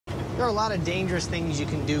There are a lot of dangerous things you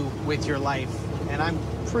can do with your life, and I'm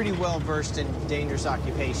pretty well versed in dangerous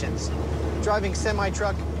occupations. Driving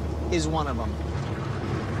semi-truck is one of them.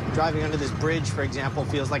 Driving under this bridge, for example,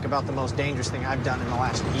 feels like about the most dangerous thing I've done in the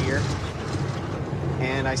last year.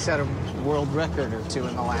 And I set a world record or two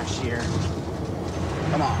in the last year.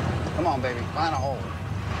 Come on, baby, find a hole.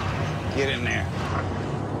 Get in there.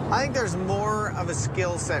 I think there's more of a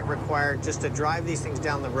skill set required just to drive these things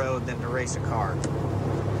down the road than to race a car.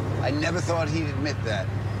 I never thought he'd admit that.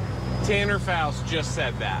 Tanner Foust just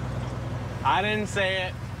said that. I didn't say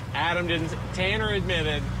it. Adam didn't. Tanner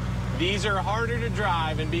admitted these are harder to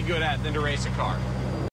drive and be good at than to race a car.